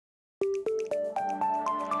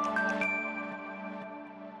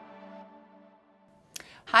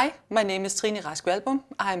Hi, my name is Trine Rask Walbum.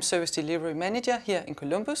 I am Service Delivery Manager here in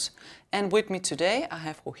Columbus. And with me today I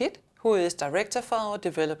have Rohit, who is Director for our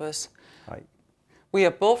developers. Hi. We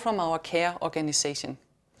are both from our CARE organization.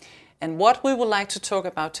 And what we would like to talk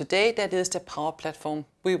about today, that is the Power Platform.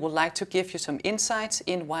 We would like to give you some insights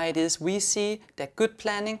in why it is we see that good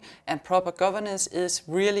planning and proper governance is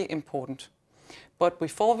really important. But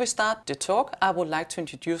before we start the talk, I would like to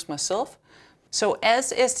introduce myself. So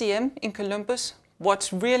as SDM in Columbus,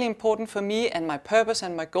 what's really important for me and my purpose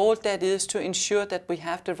and my goal, that is to ensure that we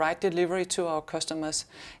have the right delivery to our customers.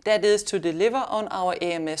 That is to deliver on our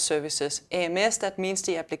AMS services. AMS, that means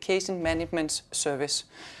the Application Management Service.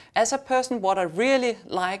 As a person, what I really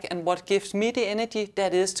like and what gives me the energy,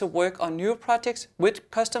 that is to work on new projects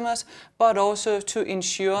with customers, but also to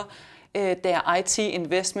ensure their IT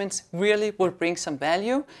investments really will bring some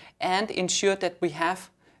value and ensure that we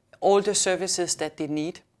have all the services that they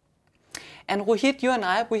need. And Rohit, you and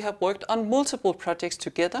I, we have worked on multiple projects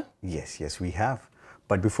together. Yes, we have.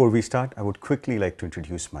 But before we start, I would quickly like to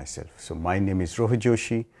introduce myself. So my name is Rohit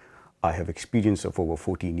Joshi. I have experience of over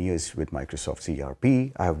 14 years with Microsoft's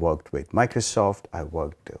ERP. I have worked with Microsoft. I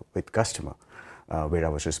worked with customer, where I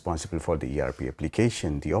was responsible for the ERP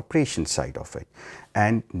application, the operation side of it.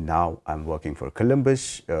 And now I'm working for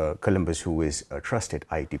Columbus, who is a trusted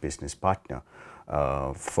IT business partner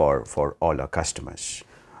for all our customers.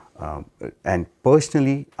 And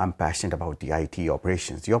personally, I'm passionate about the IT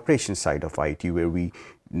operations, the operations side of IT, where we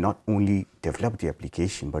not only develop the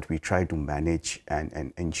application, but we try to manage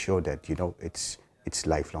and ensure that, it's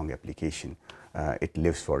lifelong application. It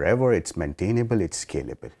lives forever, it's maintainable, it's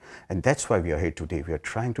scalable. And that's why we are here today. We are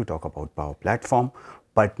trying to talk about Power Platform,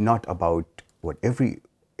 but not about what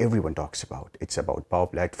everyone talks about. It's about Power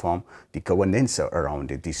Platform, the governance around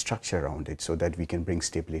it, the structure around it, so that we can bring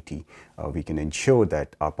stability. We can ensure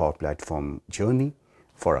that our Power Platform journey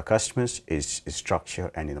for our customers is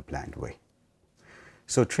structured and in a planned way.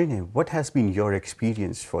 So Trine, what has been your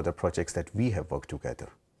experience for the projects that we have worked together?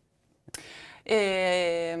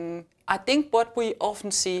 I think what we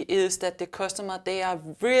often see is that the customer,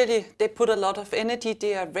 they put a lot of energy,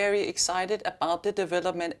 they are very excited about the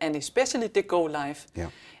development and especially the go live. Yeah.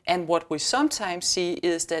 And what we sometimes see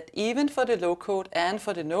is that even for the low code and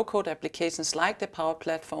for the no code applications like the Power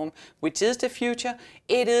Platform, which is the future,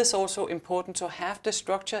 it is also important to have the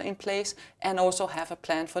structure in place and also have a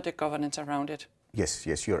plan for the governance around it. Yes,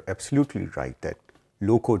 you're absolutely right that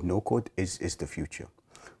low code, no code is the future.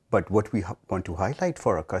 But what we want to highlight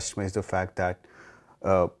for our customer is the fact that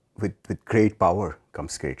with great power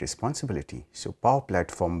comes great responsibility. So Power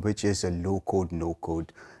Platform, which is a low code, no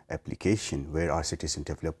code application where our citizen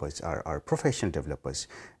developers are professional developers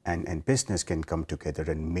and business can come together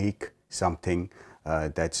and make something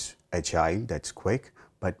that's agile, that's quick,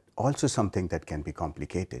 but also something that can be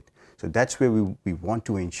complicated. So that's where we want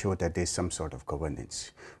to ensure that there's some sort of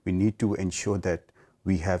governance. We need to ensure that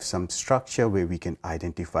we have some structure where we can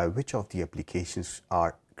identify which of the applications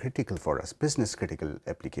are critical for us, business critical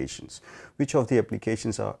applications, which of the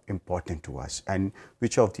applications are important to us, and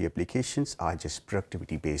which of the applications are just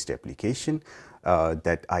productivity based application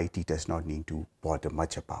that IT does not need to bother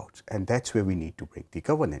much about. And that's where we need to bring the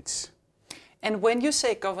governance. And when you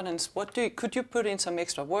say governance, could you put in some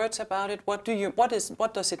extra words about it? What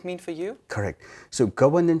does it mean for you? Correct. So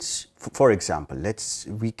governance, for example,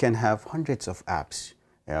 we can have hundreds of apps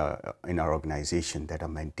in our organization that are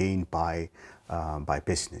maintained by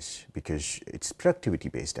business because it's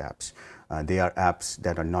productivity-based apps. They are apps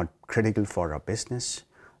that are not critical for our business,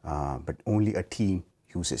 but only a team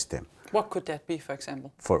uses them. What could that be, for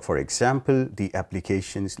example? For example, the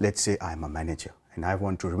applications, let's say I'm a manager and I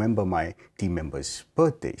want to remember my team members'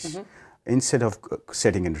 birthdays. Mm-hmm. Instead of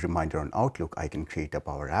setting a reminder on Outlook, I can create a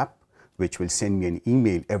Power App which will send me an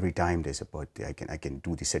email every time there's a birthday. I can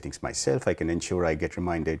do the settings myself. I can ensure I get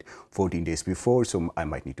reminded 14 days before, so I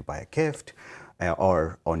might need to buy a gift,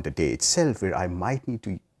 or on the day itself where I might need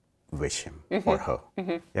to wish him mm-hmm. or her.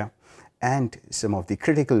 Mm-hmm. Yeah, and some of the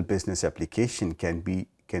critical business application can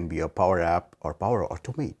be a Power App or Power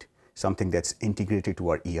Automate, something that's integrated to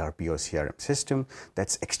our ERP or CRM system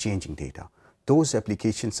that's exchanging data. Those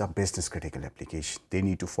applications are business critical applications. They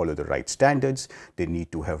need to follow the right standards, they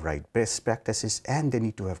need to have right best practices, and they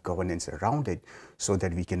need to have governance around it so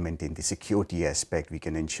that we can maintain the security aspect, we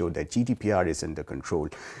can ensure that GDPR is under control.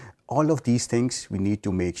 All of these things we need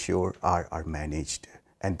to make sure are managed.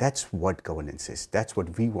 And that's what governance is. That's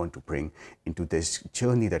what we want to bring into this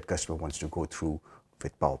journey that customer wants to go through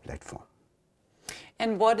with Power Platform.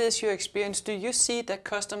 And what is your experience? Do you see that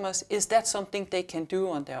customers, is that something they can do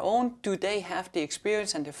on their own? Do they have the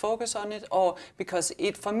experience and the focus on it? Or because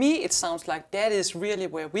for me, it sounds like that is really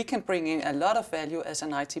where we can bring in a lot of value as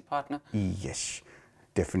an IT partner. Yes,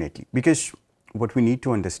 definitely. Because what we need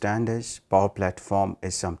to understand is Power Platform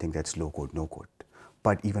is something that's low code, no code.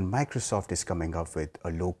 But even Microsoft is coming up with a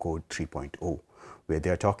low code 3.0, where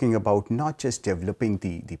they're talking about not just developing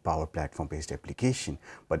the Power Platform based application,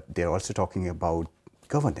 but they're also talking about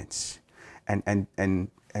governance.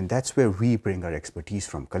 And that's where we bring our expertise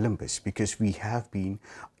from Columbus, because we have been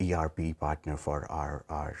ERP partner for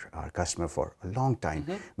our customer for a long time.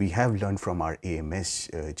 We have learned from our AMS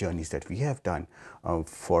journeys that we have done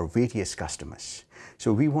for various customers.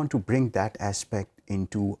 So we want to bring that aspect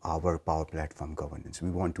into our Power Platform governance.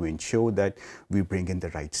 We want to ensure that we bring in the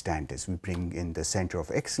right standards. We bring in the center of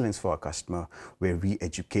excellence for our customer, where we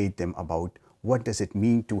educate them about what does it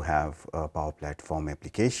mean to have a Power Platform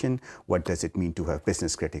application? What does it mean to have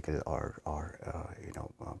business critical or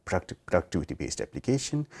productivity-based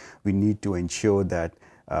application? We need to ensure that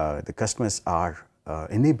the customers are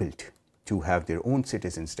enabled to have their own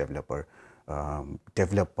citizens develop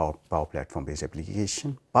Power Platform-based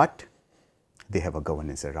application, but they have a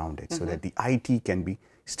governance around it, so that the IT can be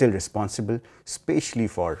still responsible, especially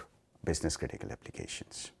for business critical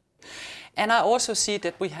applications. And I also see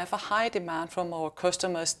that we have a high demand from our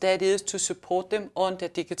customers, that is to support them on their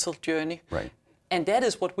digital journey. Right. And that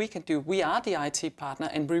is what we can do. We are the IT partner,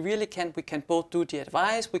 and we can both do the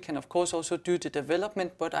advice, we can of course also do the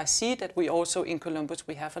development, but I see that we also in Columbus,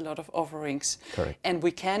 we have a lot of offerings. Correct. And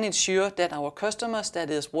we can ensure that our customers, that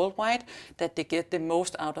is worldwide, that they get the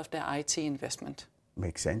most out of their IT investment.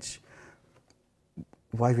 Makes sense.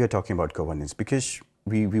 Why we are talking about governance? Because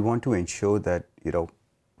we want to ensure that,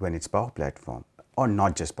 when it's Power Platform, or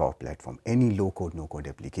not just Power Platform, any low-code, no-code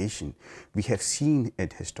application, we have seen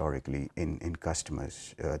it historically in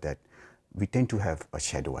customers that we tend to have a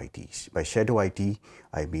shadow ITs. By shadow IT,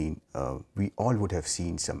 I mean we all would have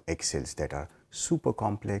seen some Excels that are super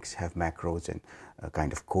complex, have macros and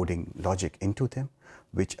kind of coding logic into them,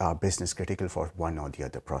 which are business critical for one or the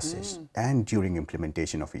other process. And during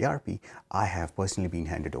implementation of ERP, I have personally been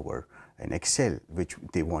handed over an Excel which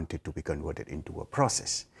they wanted to be converted into a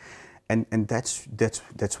process. And that's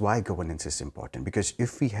why governance is important, because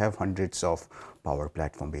if we have hundreds of Power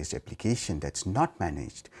Platform based application that's not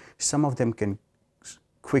managed, some of them can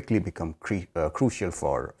quickly become crucial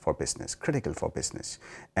for business, critical for business.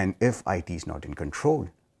 And if IT is not in control,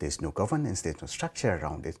 there's no governance, there's no structure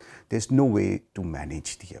around it, there's no way to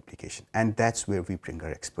manage the application. And that's where we bring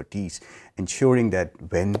our expertise, ensuring that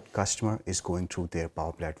when customer is going through their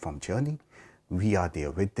Power Platform journey, we are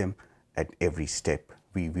there with them at every step.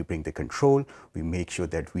 We bring the control, we make sure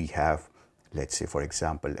that we have, let's say, for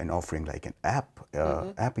example, an offering like an app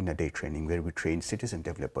in a day training, where we train citizen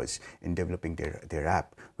developers in developing their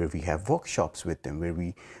app, where we have workshops with them, where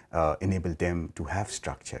we enable them to have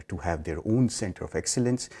structure, to have their own center of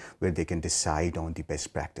excellence, where they can decide on the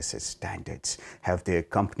best practices, standards, have their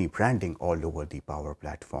company branding all over the Power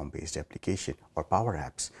Platform based application or Power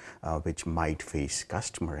Apps, which might face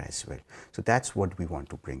customer as well. So that's what we want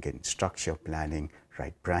to bring in: structure, planning,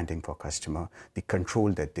 right branding for customer, the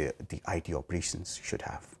control that the IT operations should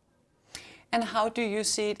have. And how do you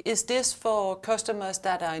see it? Is this for customers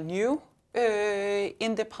that are new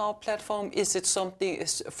in the Power Platform? Is it something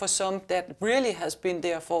for some that really has been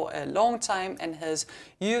there for a long time and has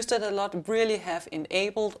used it a lot, really have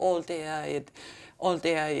enabled all their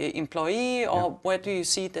employee, or where do you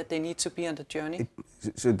see that they need to be on the journey?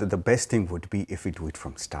 So the best thing would be if we do it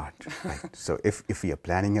from start, right? So if we are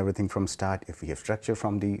planning everything from start, if we have structure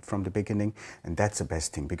from the beginning, and that's the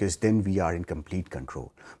best thing, because then we are in complete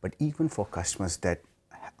control. But even for customers that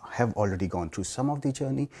have already gone through some of the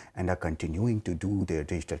journey and are continuing to do their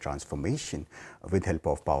digital transformation with help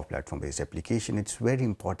of Power Platform based application, it's very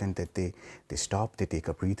important that they stop, they take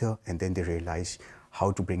a breather, and then they realize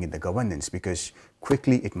how to bring in the governance, because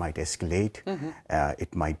quickly it might escalate,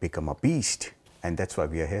 it might become a beast. And that's why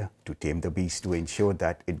we are here, to tame the beast, to ensure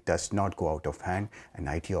that it does not go out of hand and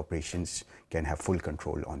IT operations can have full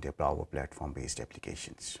control on their Power Platform based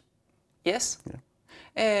applications. Yes.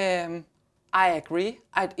 Yeah. I agree,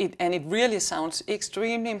 and it really sounds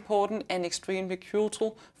extremely important and extremely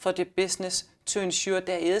crucial for the business to ensure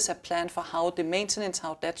there is a plan for how the maintenance,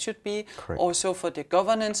 how that should be, Correct. Also for the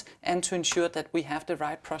governance, and to ensure that we have the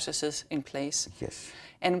right processes in place. Yes.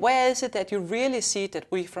 And where is it that you really see that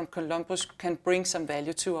we from Columbus can bring some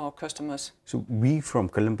value to our customers? So we from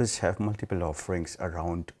Columbus have multiple offerings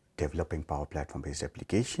around developing Power Platform-based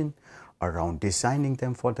application, around designing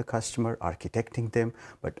them for the customer, architecting them,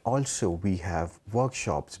 but also we have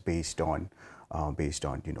workshops based on,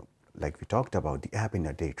 like we talked about, the app in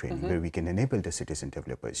a day training, where we can enable the citizen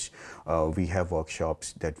developers. We have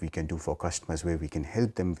workshops that we can do for customers where we can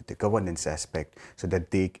help them with the governance aspect so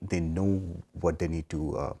that they know what they need to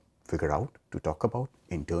figure out, to talk about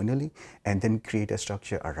internally, and then create a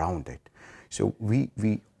structure around it. So we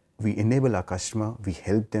enable our customer, we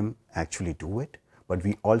help them actually do it, but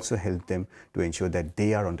we also help them to ensure that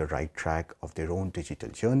they are on the right track of their own digital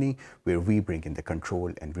journey, where we bring in the control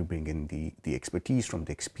and we bring in the expertise from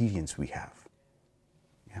the experience we have.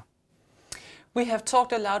 Yeah. We have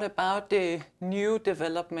talked a lot about the new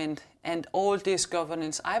development and all this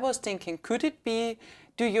governance. I was thinking, could it be,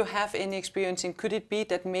 do you have any experience in, could it be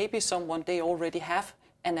that maybe someone, they already have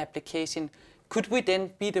an application? Could we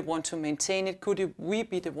then be the one to maintain it? Could we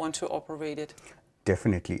be the one to operate it?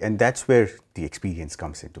 Definitely, and that's where the experience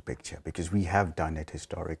comes into picture, because we have done it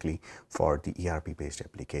historically for the ERP-based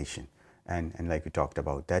application, and like we talked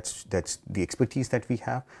about, that's the expertise that we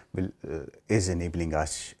have is enabling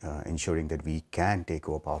us, ensuring that we can take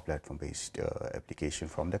over Power Platform-based application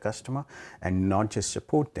from the customer and not just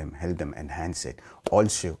support them, help them enhance it.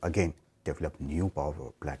 Also, again, develop new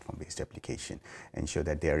Power Platform-based application, ensure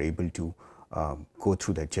that they are able to go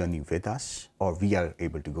through that journey with us, or we are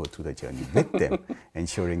able to go through the journey with them,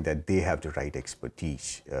 ensuring that they have the right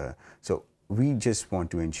expertise. So we just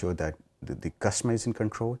want to ensure that the customer is in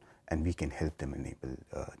control, and we can help them enable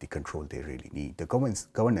the control they really need, the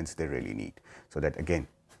governance they really need. So that, again,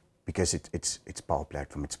 because it's Power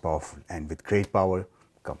Platform, it's powerful, and with great power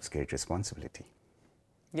comes great responsibility.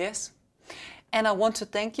 Yes. And I want to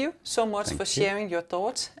thank you so much for sharing your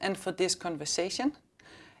thoughts and for this conversation.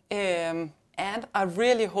 And I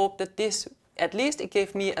really hope that this, at least it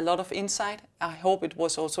gave me a lot of insight. I hope it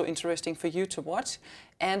was also interesting for you to watch.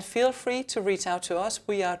 And feel free to reach out to us.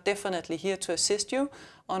 We are definitely here to assist you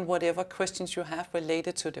on whatever questions you have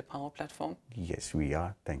related to the Power Platform. Yes, we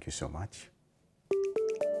are. Thank you so much.